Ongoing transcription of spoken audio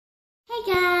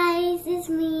it's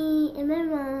me and my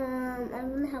mom. I'm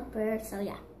gonna help her, so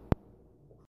yeah.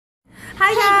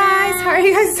 Hi guys, how are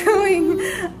you guys doing?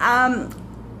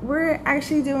 We're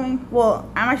actually doing, well,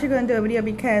 I'm actually going to do a video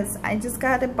because I just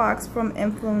got a box from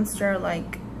Influenster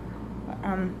like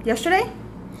yesterday.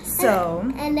 So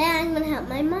and then I'm gonna help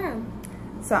my mom.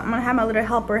 So I'm gonna have my little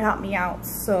helper help me out.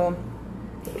 So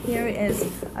here is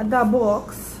the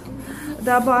box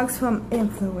from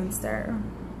Influencer.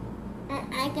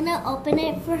 I'm gonna open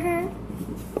it for her.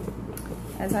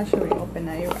 It's actually already open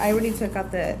now. I already took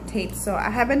out the tape, so I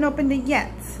haven't opened it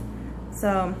yet.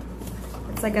 So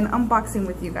it's like an unboxing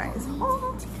with you guys.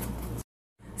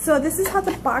 So this is how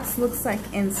the box looks like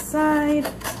inside.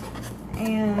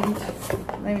 And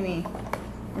let me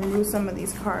remove some of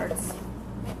these cards.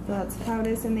 So that's how it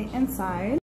is in the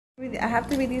inside. I have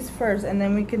to read these first, and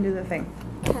then we can do the thing.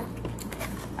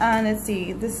 Let's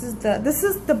see. This is the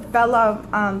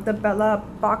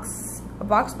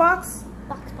Voxbox.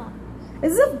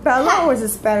 Is it Bella or is it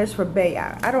Spanish for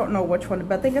Bella? I don't know which one,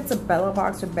 but I think it's a Bella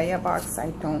box or Bella box.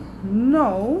 I don't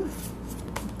know.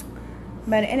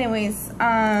 But anyways, here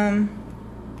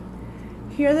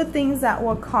are the things that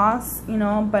will cost, you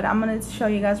know, but I'm gonna show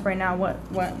you guys right now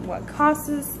what costs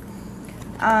is.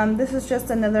 This is just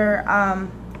another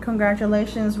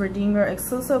congratulations, redeem your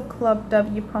exclusive Club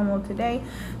W promo today.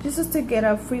 This is to get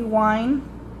a free wine,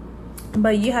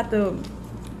 but you have to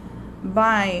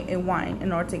buy a wine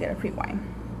in order to get a free wine.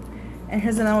 And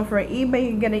here's another one for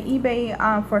eBay. You get an eBay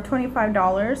for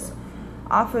 $25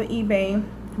 off of eBay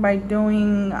by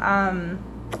doing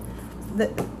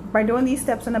these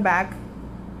steps in the back.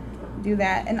 Do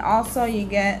that. And also you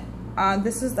get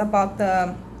this is about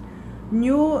the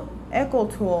new Eco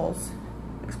Tools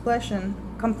completion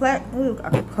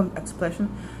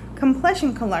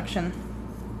collection.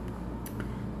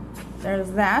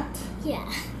 There's that.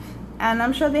 Yeah. And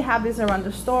I'm sure they have these around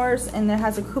the stores, and it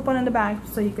has a coupon in the back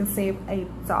so you can save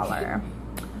 $1.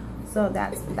 So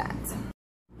that's that.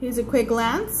 Here's a quick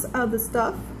glance of the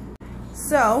stuff.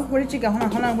 So where did you go?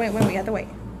 Hold on, wait, we have to wait.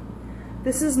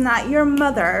 This is Not Your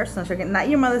Mother's, Not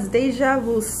Your Mother's Deja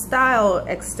Vu Style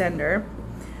Extender.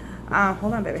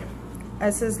 Hold on, baby.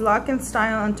 It says lock in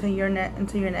style until your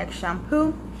next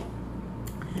shampoo.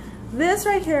 This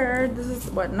right here, this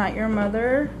is what, Not Your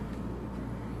Mother.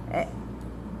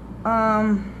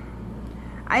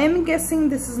 I am guessing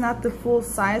this is not the full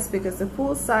size because the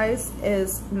full size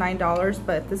is $9,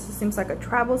 but this seems like a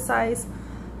travel size.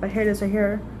 But here it is right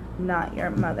here, Not Your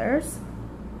Mother's.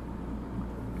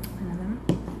 Oh no.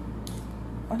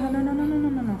 Hold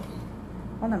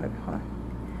on, baby, hold on.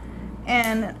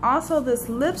 And also this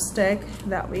lipstick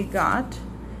that we got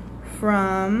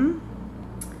from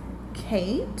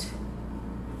Kate.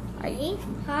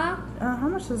 How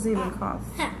much does it even cost?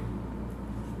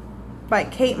 By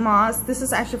Kate Moss. This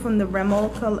is actually from the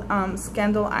Rimmel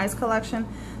Scandal Eyes collection.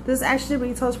 This actually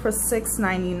retails for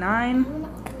 $6.99,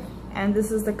 and this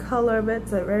is the color of it.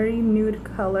 It's a very nude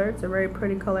color. It's a very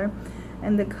pretty color,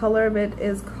 and the color of it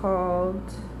is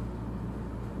called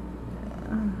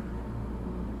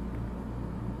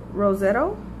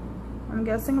Rosetto. I'm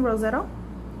guessing Rosetto.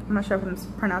 I'm not sure if I'm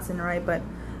pronouncing it right, but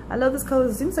I love this color.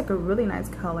 It seems like a really nice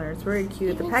color. It's very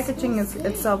cute. The packaging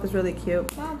itself is really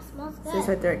cute. Mom, smells good. It's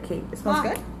right there at Kate. It smells Mom.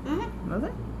 good? Mm-hmm. Smells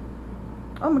it?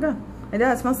 Oh my god. It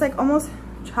does. It smells like almost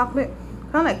chocolate.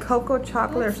 Kind of like cocoa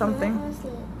chocolate or something.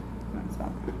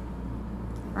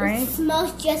 Alright. It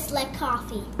smells just like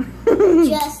coffee.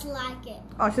 Just like it.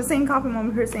 Oh, she's saying coffee,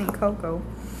 Mom. Her saying cocoa.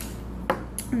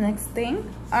 Next thing.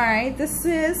 Alright, this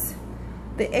is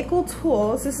the Eco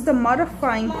Tools. This is the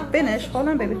modifying finish. Hold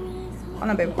on, baby. Hold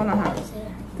on, baby. Hold on, honey.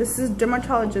 This is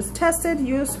dermatologist tested,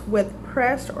 used with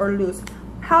pressed or loose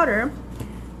powder.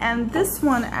 And this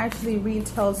one actually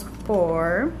retails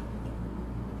for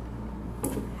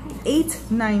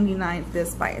 $8.99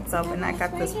 this by itself, and I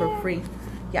got this for free.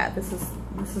 Yeah, this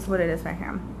is what it is right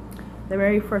here. The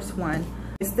very first one.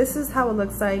 This is how it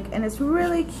looks like, and it's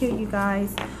really cute, you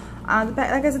guys.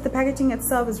 Like I said, the packaging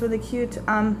itself is really cute.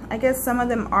 I guess some of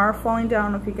them are falling down. I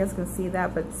don't know if you guys can see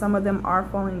that, but some of them are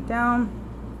falling down.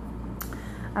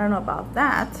 I don't know about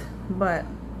that, but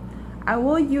I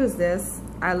will use this.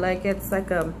 I like it. It's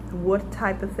like a wood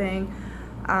type of thing.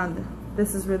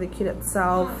 This is really cute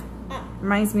itself.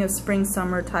 Reminds me of spring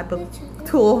summer type of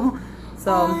tool.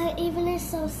 So even it's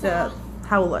so soft.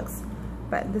 How it looks.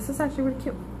 But this is actually really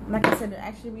cute. Like I said, it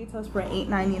actually retails for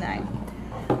 $8.99.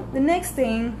 The next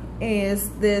thing is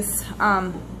this.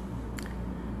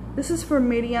 This is for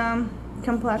medium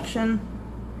complexion.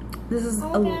 This is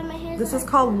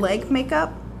called leg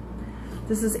makeup.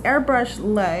 This is airbrush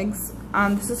legs.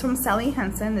 This is from Sally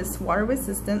Hansen. It's water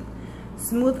resistant,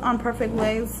 smooth on perfect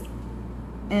legs,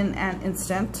 in an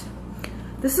instant.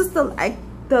 This is the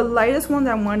lightest one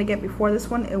that I wanted to get before this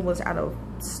one. It was out of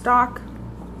stock,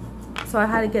 so I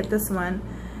had to get this one.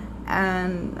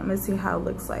 And I'm gonna see how it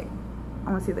looks like.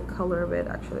 I want to see the color of it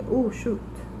actually. Oh shoot,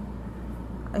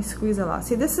 I squeeze a lot.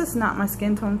 See, this is not my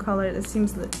skin tone color. It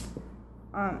seems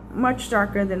much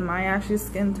darker than my actual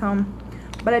skin tone,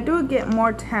 but I do get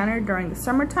more tanner during the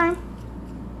summertime.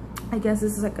 I guess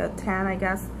this is like a tan, I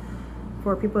guess,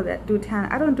 for people that do tan.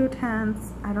 I don't do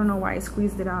tans. I don't know why I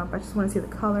squeezed it out, but I just want to see the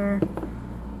color.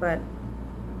 But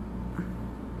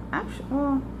actually,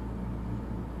 well,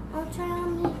 I'll try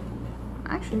on me.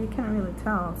 Actually, you can't really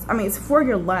tell. I mean, it's for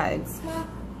your legs. No.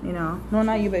 You know. No,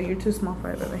 not you, baby. You're too small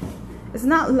for it, baby. It's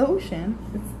not lotion.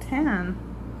 It's tan.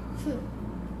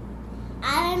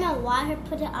 I don't know why her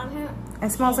put it on her.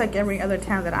 It smells like every other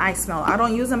tan that I smell. I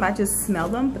don't use them. I just smell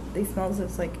them, but they smell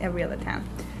just like every other tan.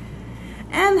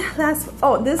 And last,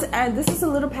 oh, this is a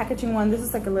little packaging one. This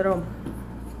is like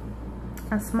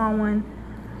a small one.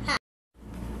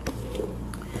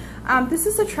 This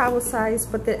is a travel size,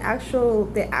 but the actual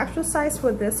size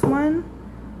for this one,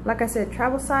 like I said,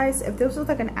 travel size. If this was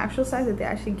like an actual size that they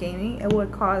actually gave me, it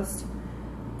would cost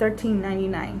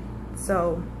 $13.99.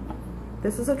 So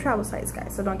this is a travel size,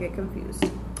 guys, so don't get confused.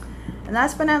 And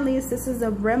last but not least, this is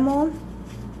a Rimmel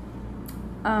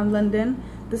London.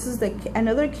 This is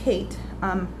another Kate,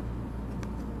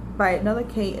 by another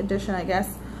Kate edition, I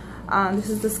guess. This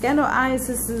is the Scandal Eyes.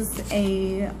 This is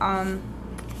a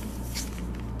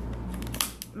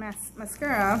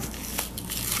mascara.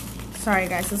 Sorry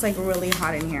guys, it's like really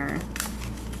hot in here.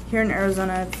 Here in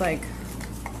Arizona, it's like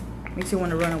makes you want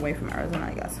to run away from Arizona,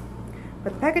 I guess.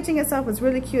 But the packaging itself is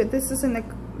really cute. This is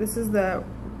the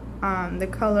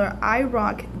color I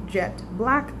Rock Jet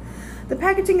Black. The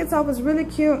packaging itself is really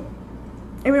cute.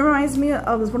 It reminds me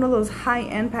of one of those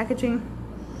high-end packaging.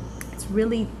 It's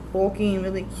really bulky and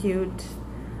really cute.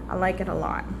 I like it a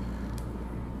lot.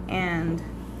 And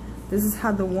this is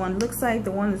how the one looks like.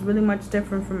 The one is really much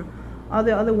different from all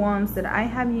the other ones that I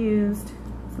have used.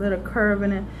 It's a little curve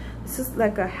in it. This is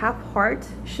like a half heart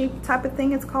shape type of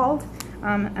thing, it's called.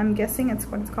 I'm guessing it's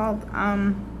what it's called.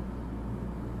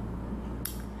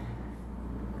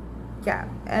 Yeah,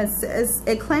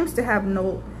 it claims to have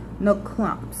no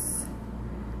clumps.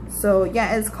 So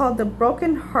yeah, it's called the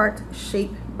Broken Heart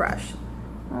Shape Brush.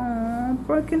 Oh,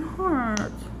 broken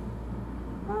heart.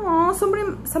 Oh,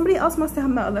 somebody else must have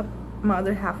my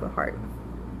other half of heart.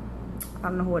 I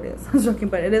don't know who it is. I was joking,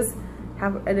 but it is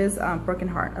broken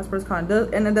heart. That's what it's called.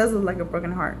 And it does look like a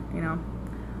broken heart, you know.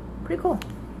 Pretty cool.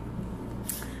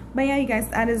 But yeah, you guys,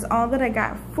 that is all that I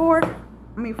got from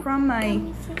my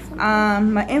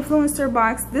my Influenster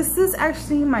box. This is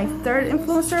actually my third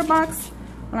Influencer box.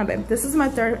 Hold on, babe. This is my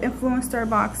third Influencer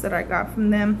box that I got from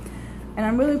them, and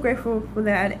I'm really grateful for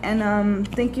that. And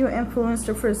thank you,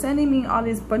 Influencer, for sending me all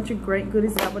these bunch of great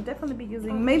goodies that I will definitely be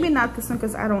using. Maybe not this one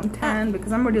because I don't tan,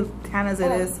 because I'm already tan as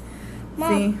it is.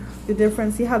 See the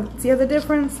difference? See how the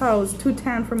difference? How it's too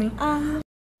tan for me.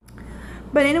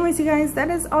 But anyways, you guys, that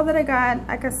is all that I got.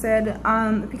 Like I said,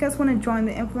 if you guys want to join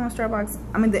the Influencer box,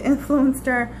 the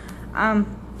Influencer, I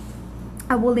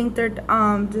will link their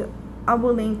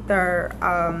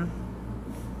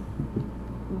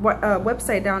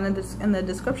website down in the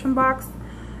description box.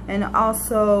 And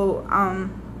also,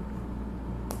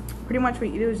 pretty much what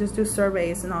you do is just do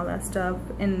surveys and all that stuff,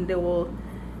 and they will,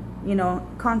 you know,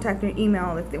 contact your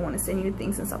email if they want to send you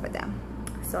things and stuff like that.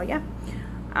 So yeah.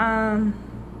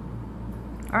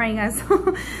 Alright guys,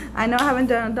 I know I haven't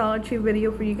done a Dollar Tree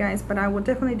video for you guys, but I will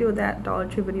definitely do that Dollar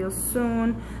Tree video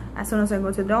soon as I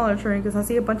go to Dollar Tree, because I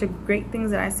see a bunch of great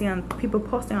things that I see on people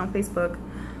posting on Facebook.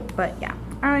 But yeah,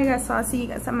 alright guys, so I'll see you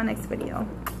guys on my next video.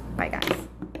 Bye guys.